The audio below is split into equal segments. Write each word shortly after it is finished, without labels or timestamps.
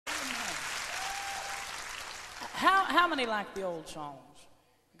How many like the old songs?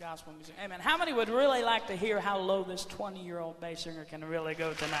 Gospel music. Amen. How many would really like to hear how low this 20-year-old bass singer can really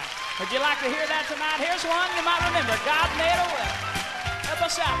go tonight? Would you like to hear that tonight? Here's one you might remember. God made a way. Help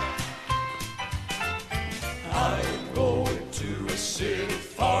us out. I'm going to a city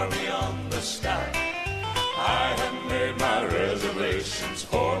far beyond the sky. I have made my reservations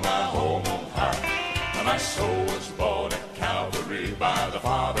for my home on high. My soul was bought at Calvary by the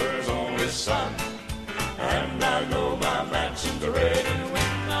Father's only Son. And I know my mansion's ready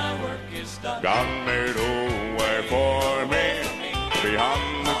when my work is done. God made a way for me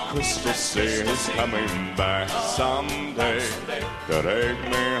beyond the crystal sea. He's coming back someday to take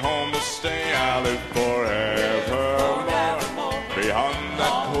me home to stay. I'll live forevermore beyond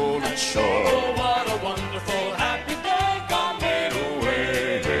that cold shore. Oh, what a wonderful happy day. God made a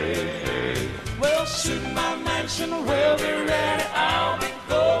way. Well, soon my mansion will be ready. I'll be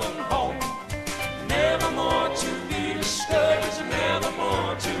going home. Never more to be discouraged, never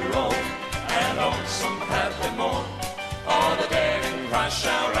more to roam. And on some happy morn, all the dead in Christ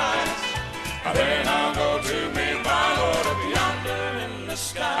shall rise. And then I'll go to meet my Lord up yonder in the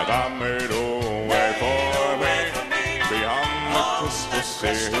sky. God made a way for me beyond the crystal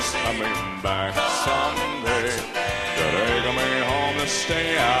sea. He's coming back someday to take me home to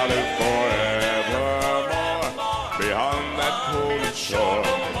stay. I'll live forevermore beyond that cold shore.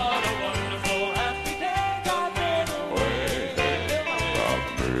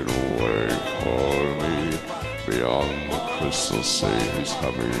 Beyond the crystal sea, he's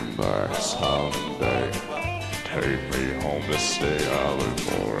coming back someday. Take me home to stay, I'll live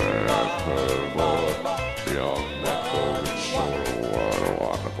forevermore. Beyond that golden shore, what a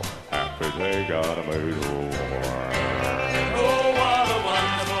wonderful happy day, God made a way.